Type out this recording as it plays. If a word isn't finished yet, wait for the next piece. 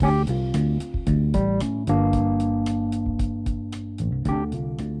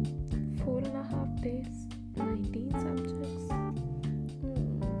days, 19 subjects.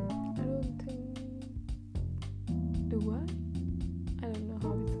 I don't think. Do I? I don't know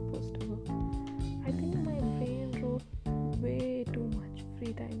how it's supposed to go. I think my brain wrote way too much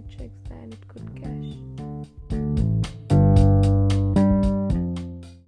free time checks than it could cash.